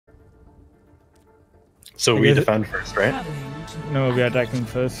So we defend first, right? No, we are attacking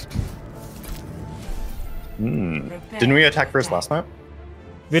first. Didn't we attack first last night?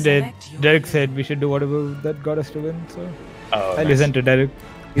 We did. Derek said we should do whatever that got us to win, so I listened to Derek.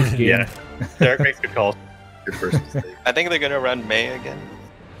 Yeah, Derek makes good calls. Your first mistake. I think they're gonna run May again.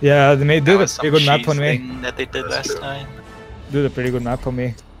 Yeah, they made a pretty good map for me. That they did last time. Do a pretty good map for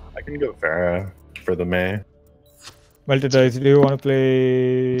me. I can go Pharah for the May. Multi-dice, do you want to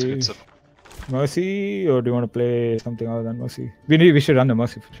play Mercy or do you want to play something other than Mercy? We should run the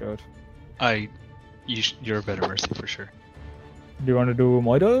Mercy for sure. You're a better Mercy for sure. Do you want to do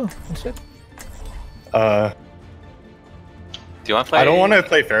Moido instead? Do you want to play? I don't want to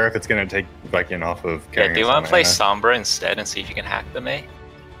play Pharah if it's gonna take Viking off of carrying. Yeah, do you want to play Sombra instead and see if you can hack the May?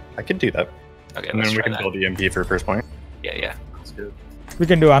 I could do that. Okay, and then we can build EMP for first point. Yeah. That's good. We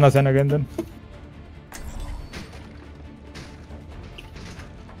can do Anazen again then.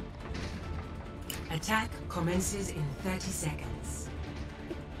 Attack commences in 30 seconds.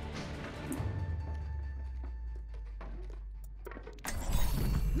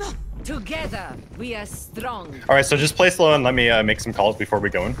 Together, we are strong. Alright, so just play slow and let me make some calls before we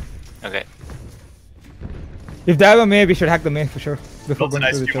go in. Okay. If they have a May, we should hack the May for sure. Before Build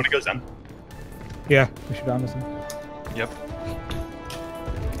nice. Do you want to go Zen? Yeah, we should Anazen. Yep.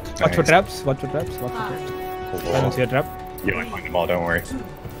 Watch for traps, watch for traps, watch for traps. Cool. I don't see a trap. You don't find them all, don't worry.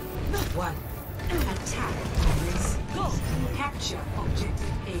 1. Attack. Capture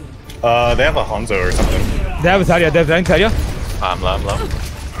objective A. They have a Hanzo or something. They have a Zarya, they have Zarya. I'm low.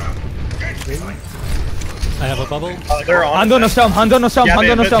 I have a bubble. They're on. Hando no storm, Hando no storm, Yeah,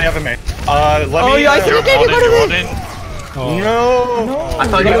 Hando no they storm. have a May. Let Oh, me, yeah, I think you got it. No! I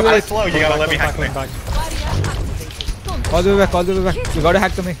thought You you gotta play were slow, you gotta let me hack the May. All the way back, all the way back. You gotta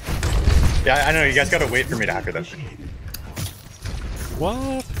hack the May. Yeah, I know, you guys gotta wait for me to hack her then.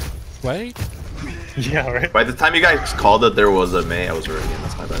 What? Wait. Yeah, right? By the time you guys called that there was a May, I was already in.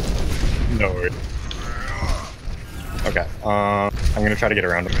 That's my bad. No worries. Okay, I'm gonna try to get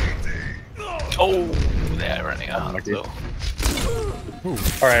around him. Oh, they're running out. So.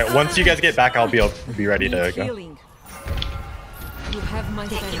 Alright, once you guys get back, I'll be ready to go. You have my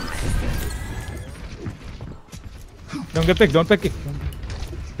thanks. Don't get picked, don't pick it.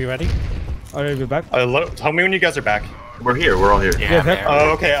 We ready? Alright, we're back. Tell me when you guys are back. We're here. We're all here. Yeah.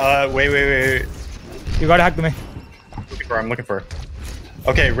 Oh, okay, wait. You gotta hack the May. I'm looking for.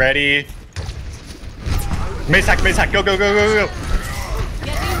 Okay, ready. Mace hack, go.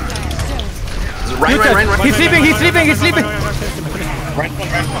 Right. He's sleeping. Right.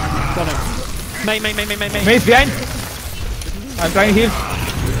 May. Mace behind. I'm trying to heal.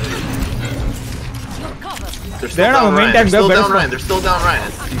 They're They're not down main Ryan. tank, They're still they're down better Ryan. They're still down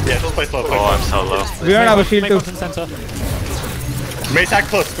Ryan. Yeah, just play slow. Oh, I'm so low. We don't have a shield too. Mace hack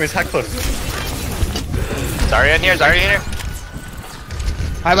close. Zarya in here.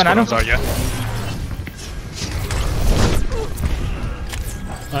 I have an nano.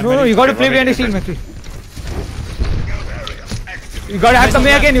 No, you gotta play behind the shield, Matthew. You gotta hack the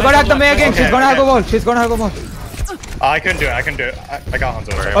May again. She's gonna have a wall. I couldn't do it. I got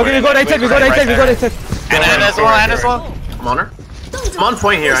Hanzo. Okay, we go right side. Anna's low. I'm on her. I'm on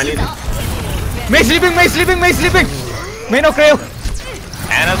point here. I need. May sleeping. May no crave.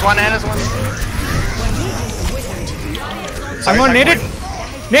 Anna's one. I'm on naded.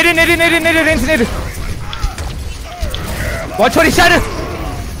 Naded. Watch for his shadow.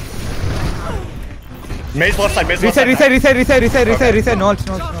 Mace left side. Reset. No. I don't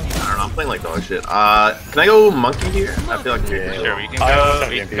know. I'm playing like dog shit. Can I go monkey here? I feel like Sure, we can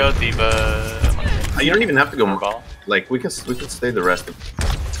go Diva. you don't even have to go ball. Like we can stay the rest.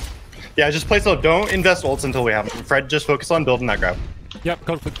 Yeah, just play slow. Don't invest ults until we have them. Fred, just focus on building that grab. Yep,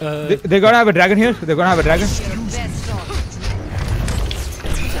 go for They're gonna have a dragon here.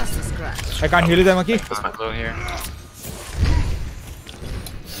 I can't heal them, Monkey. I'm low here.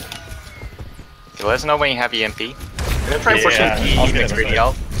 Okay, let us know when you have EMP. I'm gonna try and push I'll get it. Pretty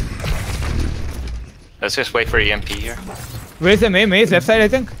help. Let's just wait for EMP here. Where's the May? May's left side, I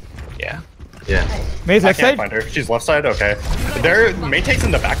think. Yeah. May's I left can't side. find her. She's left side. Okay. May takes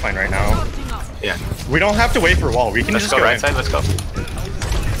in the backline right now. Yeah. We don't have to wait for wall. We can Let's just go right in. side. Let's go.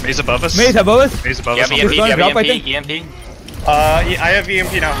 May's above us. May's above us. May's above You us. have EMP. You have drop, I EMP. think. EMP. I have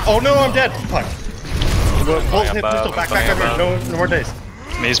EMP now. Oh no, I'm dead. Fuck. We'll hit pistol. Back. No more days.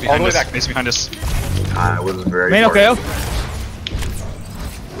 May's All the way behind us. back. May's behind us. I was very. May no far. crave.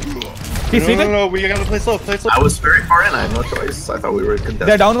 He's sleeping. No, we gotta play slow. I was very far in. I had no choice. I thought we were contested.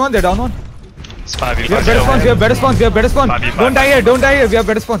 They're down one. It's 5v5. We have better spawns. Don't die here. We have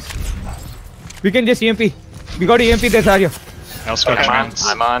better spawns. We can just EMP. We got EMP. There's Arya. I'll start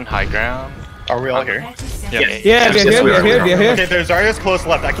I'm on high ground. Are we all here? 30 seconds. Yeah. Yeah, Yes, we are we here. Okay, there's Zarya's close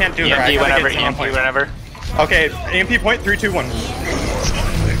left. I can't do her. I EMP gotta whenever, get someone EMP point. whenever. Okay, EMP point 3, 2, 1. Zen,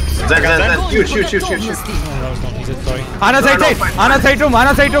 shoot. Oh, that was not easy, sorry. Ana side side. Ana side room.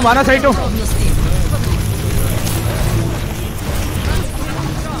 Ana side room. Ana side room.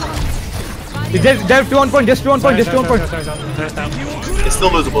 Just 2 on point. Just 2 on point. Just 2 on point. Sorry, down. It's still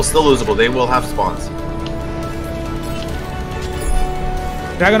losable. They will have spawns.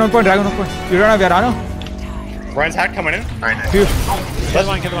 Dragon on point. Dragon on point. You don't have your Ana? Ryan's hack coming in. Alright, nice. Phew. Get the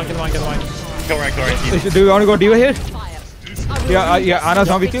line. Kill Ryan. Do you want to go Diva here? Yeah, Ana's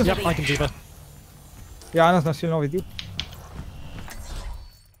not with you? Yep, I can do that. Yeah, Ana's not still not with you.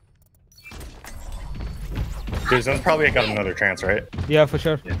 Dude, Zen's probably got another chance, right? Yeah, for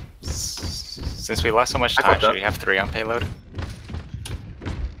sure. Since we lost so much I time, fucked should up. we have 3 on payload?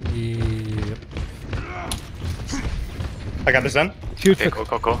 Yep. I got this Zen. Shoot.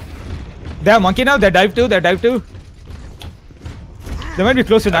 Okay, cool. They have monkey now. They dive too. They might be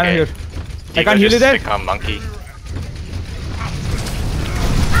close to Nano here. I can't heal you there. Become monkey.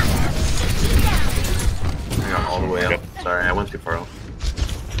 I got all the way up. Sorry, I went too far out.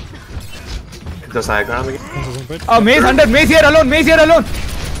 Does high ground again? Oh, Maze under. Maze here alone. Maze,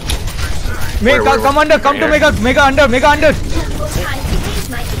 Where? come under. Come to Mega under. Need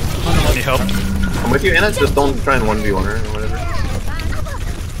help? I'm with you, Anna. Just don't try and 1v1 her or whatever.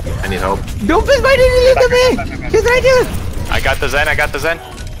 I need help. Doofus, why did you leave the Maze? She's right here. I got the Zen.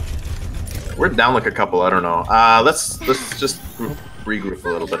 We're down like a couple. I don't know. Let's just regroup a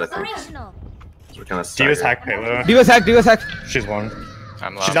little bit. I think. We're kind of Diva's hack payload. Diva's hack. She's one.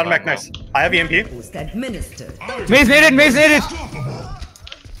 I'm low. She's out of mech, nice. I have EMP. Boost administered. Maze needed.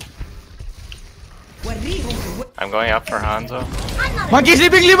 I'm going up for Hanzo. Monkey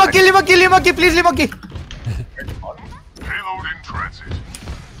sleeping. Leave monkey. Please leave monkey.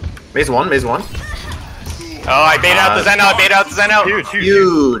 Maze one. Oh, I bait out the Zen out. Huge.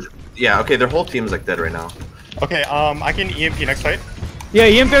 Huge. Yeah. Okay. Their whole team's like dead right now. Okay, I can EMP next fight. Yeah,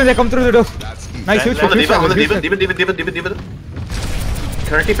 EMP when they come through the door. Nice, huge. On the diva.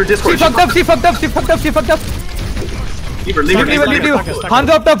 Currently for Discord. She fucked up. Leave her. Leave you. Hands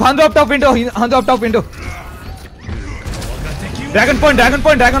up top window. Dragon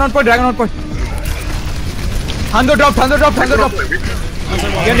on point. Hanzo drop.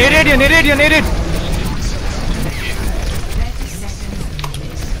 You're needed.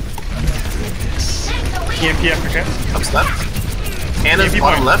 EMP after chance. Ups left. Anna's EMP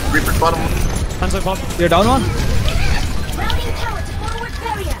bottom point. left. Reaper's bottom. Hands up, Bob. You're down one.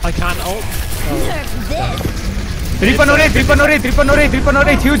 I can't ult. Reaper no rate. Huge.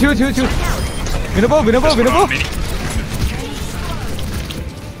 Winnable.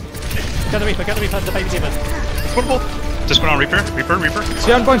 Get the Reaper, the baby demon. Just put on Reaper.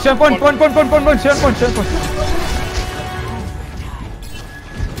 Stay on point.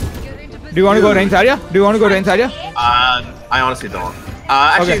 Do you want to go range area? I honestly don't.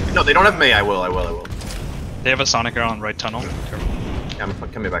 Actually, Okay. no, they don't have May. I will. They have a Sonic on right tunnel. Careful.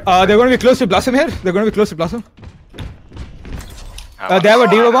 Come back. They're going to be close to Blossom here. They have a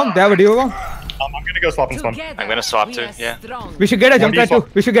Diva bomb. I'm gonna go swap and spawn. I'm gonna swap too, yeah. We should get a Junkrat too.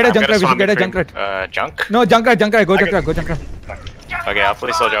 I'm gonna swap between, Junk? No, Junkrat. Go Junkrat. Okay, I'll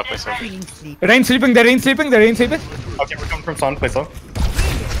play soldier. Rain sleeping. They're rain sleeping. Okay, we're coming from spawn, play slow.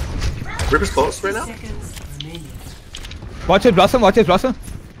 Reaper's close right now. Seconds remaining. Watch it Blossom.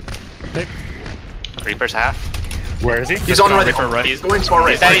 Reaper's half. Where is he? He's on right. Reaper right. He's going far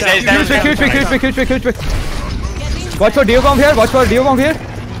right. He's dead. Huge pick. Watch for Diva bomb here.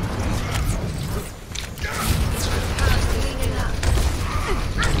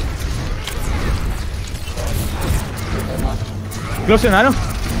 Close to Nano. I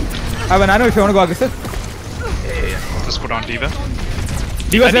have a Nano if you want to go aggressive. Just put on Diva.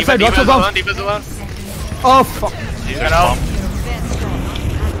 Diva's left side. Watch for bomb. Diva's alone. Oh fuck. He's got out.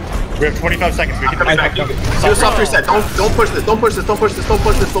 We have 25 seconds. We can Coming back. Do a soft reset. Don't push this.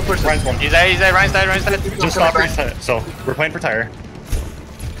 Ryan's one. He's dead. Ryan's dead. Just stop reset. So, we're playing for Tire.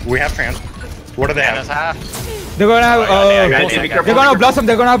 We have trans. What do they Anna's have? half. They're gonna have. Be careful. They're gonna have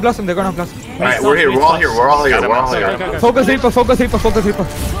Blossom. Alright, we're here. We're all here. Go. Focus Reaper.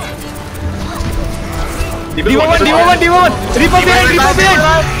 Diva one. Reaper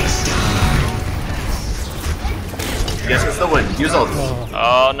behind. Yes, it's the win. Use ult.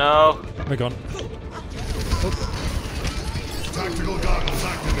 Oh no. We're gone.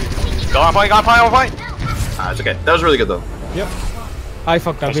 Go on point. It's okay. That was really good though. Yep. I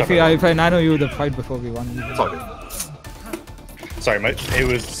fucked up. If I Nano you the fight before we won. It's all good. Sorry, it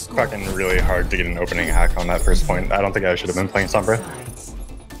was fucking really hard to get an opening hack on that first point. I don't think I should have been playing Sombra.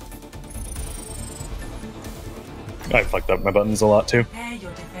 I fucked up my buttons a lot too. Prepare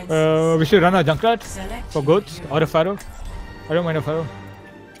your defenses. We should run a Junkrat Select for goats or a Pharaoh. I don't mind a Pharaoh.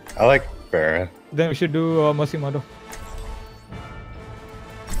 I like Pharah. Then we should do Mercy Mother.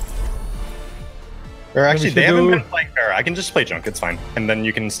 Or actually, should they haven't do- been playing Pharah. I can just play Junk. It's fine, and then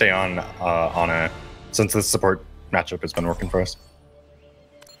you can stay on a since the support matchup has been working for us.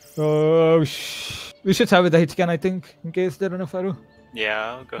 We should have with the Hitchcan, I think, in case they run a Pharaoh.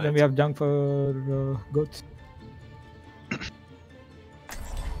 Yeah, I'll go Then ahead. we have Junk for goats.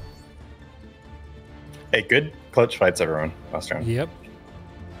 Hey, good clutch fights, everyone. Last round. Yep.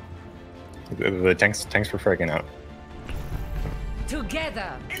 The tanks were fragging out.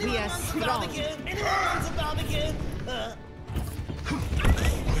 Together, we are strong.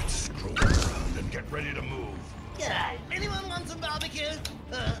 Let's stroll around and get ready to move. Yeah, anyone want some barbecue?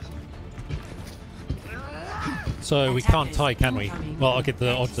 So we can't tie, can we? Well, I'll get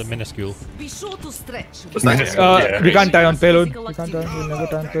the odds are minuscule. Be sure to stretch. What's that? Yeah. We can't tie on payload. We can't tie. We'll never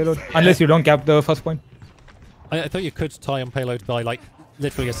tie on payload unless you don't cap the first point. I thought you could tie on payload by like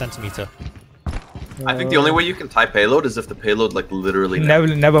literally a centimeter. I think the only way you can tie payload is if the payload like literally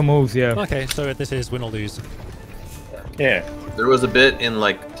Never moves. Yeah. Okay, so this is win or lose. Yeah. There was a bit in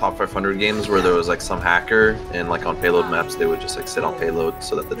like top 500 games where there was like some hacker and like on payload maps they would just like sit on payload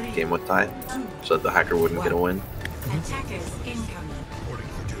so that the game would tie, so that the hacker wouldn't get a win. attackers incoming.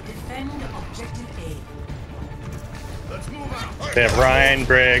 Defend objective A. Let's move out. They have Ryan,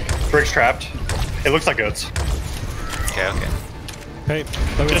 Brig's trapped. It looks like goats. Okay, okay. Okay,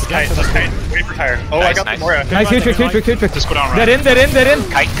 so Just kite, wait for tire. Oh, I Nice, got nice. the Moira. Nice, huge. Just go down right. They're in.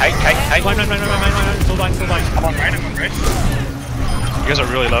 Kite. Fine, still line. I'm on right, I'm on right. You guys are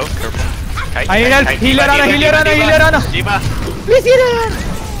really low. Careful. Kite, I need help. Healer Ana. Diva. Please healer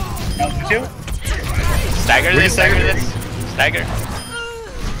Ana. Two. Stagger We this, can stagger stagger this. Stagger.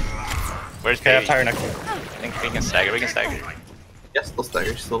 Where's Okay, I have Baby? tire next. I think we can stagger, Yes, still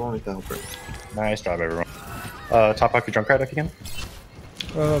stagger. Still don't need to help her. Nice job, everyone. Top up your Junkrat deck again.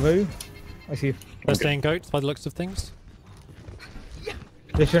 Where? I see. They're staying goats by the looks of things.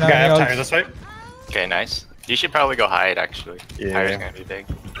 They should Okay, I have have tire any this way. Okay, nice. You should probably go hide, actually. Yeah. Tire's gonna be big.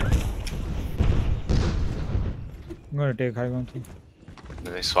 I'm gonna take high one too.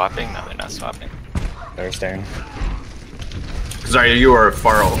 Are they swapping? No, they're not swapping. They're staying. Sorry, you are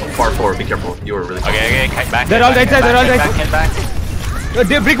far forward. Be careful. You are really. Okay, kite back. They're all right side, they're all right side. Kite back.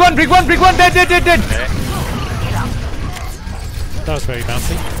 Brick one, dead. Okay. That was very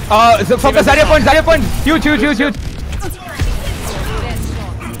bouncy. So focus, Zarya point. Huge.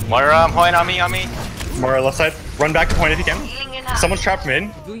 Moira, I'm holding on me. Moira left side. Run back to point if you can. Someone's trapped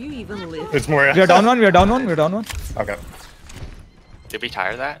mid. Do you even live? It's Moira. We are down one. Okay. Did we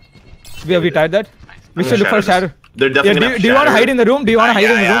tire that? We tied that. We should look for shadow. They're definitely. Yeah, do you want to hide in the room?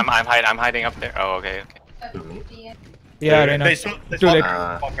 Yeah, I'm hiding up there. Oh, okay. Yeah, Reina. They Too swap late.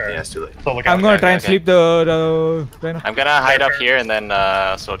 Yeah, it's too late. So look I'm out. gonna try and okay. sleep the Reina. I'm gonna hide up here and then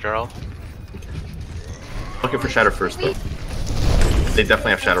soldier roll. Looking for shatter first though. They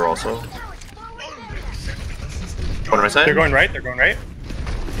definitely have shatter also. One on my side. They're going right.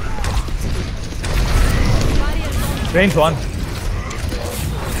 Range one.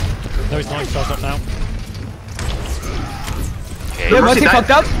 No, it's not. Charge up now. Okay. Yeah, Mercy Mercy died.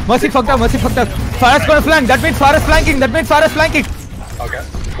 fucked up. Farah's gonna flank. That means Farah's flanking. Okay.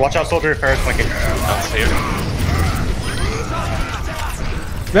 Watch out, soldier. Ferris flanking. Don't see it.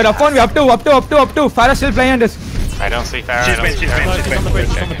 We're up one. We're up two. Farah's still playing on this. I don't see Farah. She's mid. No,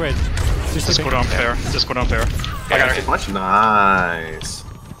 she's on the bridge. Just go down fair. I got her. Much nice.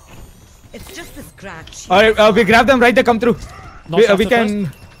 It's just a scratch. Alright, we grab them right. They come through. We can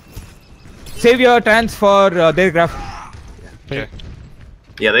save your trans for their graph. Okay.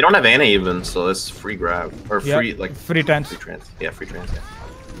 Yeah, they don't have Ana even, so it's free grab or Yeah, free like free trans. Free trans. Yeah, free trans. Yeah.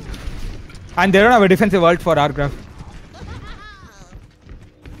 And they don't have a defensive ult for our graph.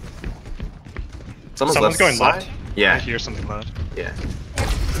 Someone's going side? left. I Yeah. hear something loud. Yeah.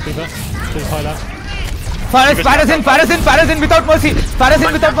 Diva. Still high left. Farah's in without mercy.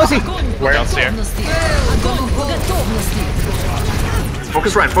 Where? Don't see her.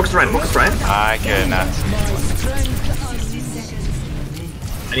 Focus Ryan. I cannot.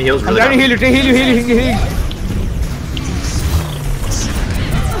 And he heals I'm really trying to badly. heal you.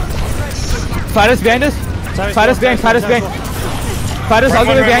 Farah's behind us. Farah's behind. Farah's all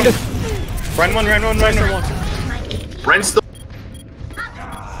the way behind us. Run one. Ryan's still.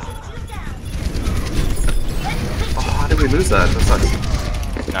 Oh, how did we lose that? That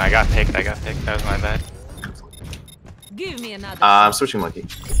sucks. No, I got picked. That was my bad. Give me another. I'm switching monkey.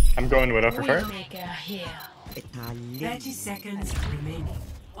 I'm going Widow for fire. 30 seconds remaining.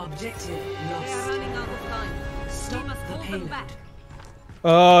 Objective We are lost. running out of time. Stop We must the hold them payload. back.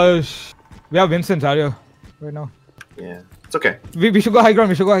 We have Vincent Zarya right now. Yeah, it's okay. We should go high ground.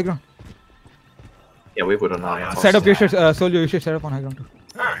 We should go high ground. Yeah, we would have not. Set up. You should Soldier. You should set up on high ground too.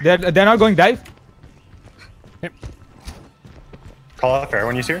 They're not going dive. Call out fair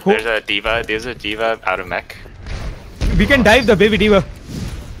when you see her. There's a diva. There's a diva out of mech. We can dive the baby diva.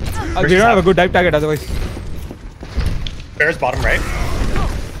 We don't have a good dive target otherwise. Fair's bottom right.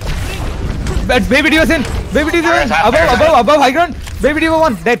 But baby diva's in. Baby diva's in. Above high ground. Baby diva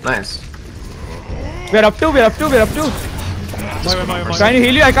 1 dead. Nice. We're up 2. Trying to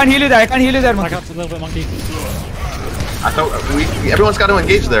heal you. I can't heal you there. I can't heal you there, I monkey. got a little bit monkey. I thought everyone's got to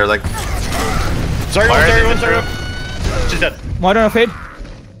engage there. Like, Sorry. She's dead. Modern of fade.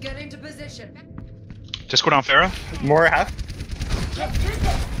 Get into position. Just go down Pharah. More half.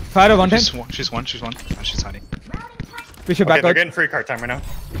 Fire one time. She's one. Oh, she's hiding. We should Okay, back they're out. getting free card time right now.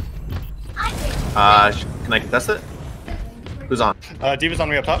 can I contest it? Who's on? Diva's on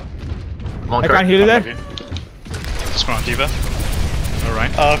me up top. I'm on I card. can't heal you there. Just go on Diva.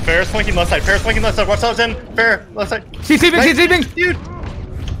 Alright. Fair's flanking left side. Watch out, Zen. Fair, left side. She's sleeping. Dude.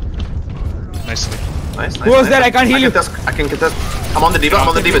 Nicely. Nice. Who was there? I can't heal you. I can contest. I'm on the Diva.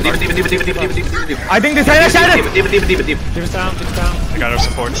 Diva. I think this side is shattered. Diva. Give us down. I got our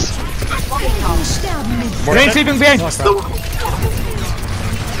supports. Rain sleeping behind.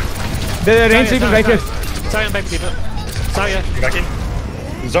 The rain sleeping right here. Sorry, baby diva. Sorry. Back in.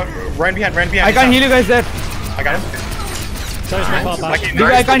 Run behind. I can't heal you guys there. I got him. Sorry, my fault. Back.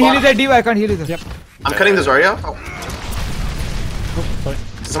 Diva, I can't heal you there. Diva, I can't heal you there. Yep. I'm cutting the Zarya. Oh. Sorry.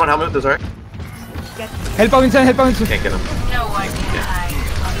 Someone help me with the Zarya. Help out inside. Can't get him.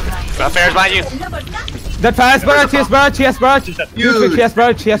 Fair's behind you. That fires barrage. She has barrage. Huge. She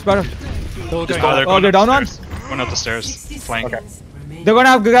has barrage. Oh, they're down on? One up the stairs. Flank. Okay. They're gonna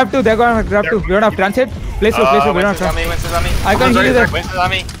have grab 2. We don't have transit. Place 2. We don't have Winston's on transit. me. Winston's on me. I can't heal you there. Winston's on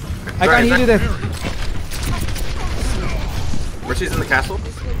me. I can't heal you there. Mercy's in the castle.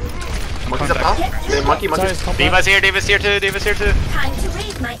 Monkey's up top. Monkey. Diva's here too. Time to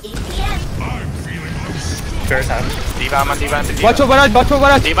raise my APM. Fair's half. Diva, I'm on Diva. Watch for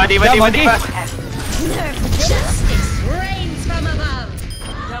barrage. Diva. Yeah, monkey. Justice. Rains from above.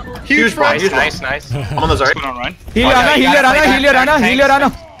 Huge front. Nice. I'm on the Zarya. What's going on, Ryan? Heal your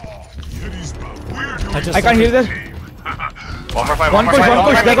Ana. I can't heal there. One more fight. One push.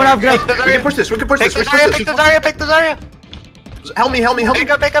 They're gonna have grab. We can push this. Pick the Zarya. Help me. Pick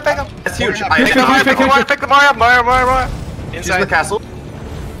up. That's huge. Huge. Pick the Mario. She's in the Inside. castle.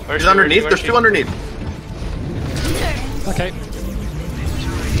 She's underneath. There's 2 underneath. Okay.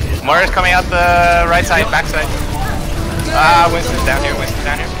 Mario's coming out the right side, back side. Winston's down here.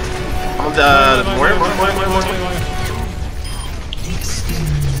 I'm on the more.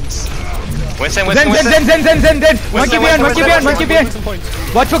 Winston. Zen. Monkey behind.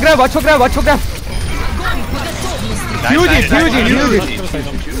 Watch for grab. Huge.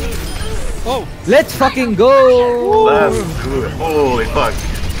 Oh. Let's fucking go. Let's do it. Holy fuck.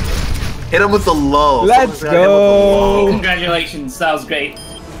 Hit him with the low. Let's go. Congratulations, that was great.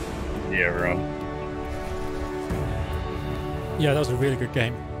 Yeah, we're on. Yeah, that was a really good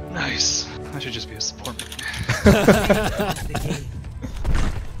game. Nice. I should just be a support.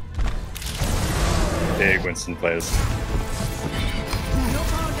 Big Winston plays.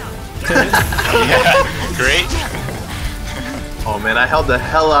 Yeah, great. Oh man, I held the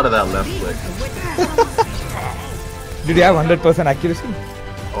hell out of that left click. Did you have 100% accuracy?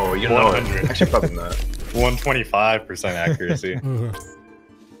 Oh, you know it. 100. Actually, probably not. 125% accuracy.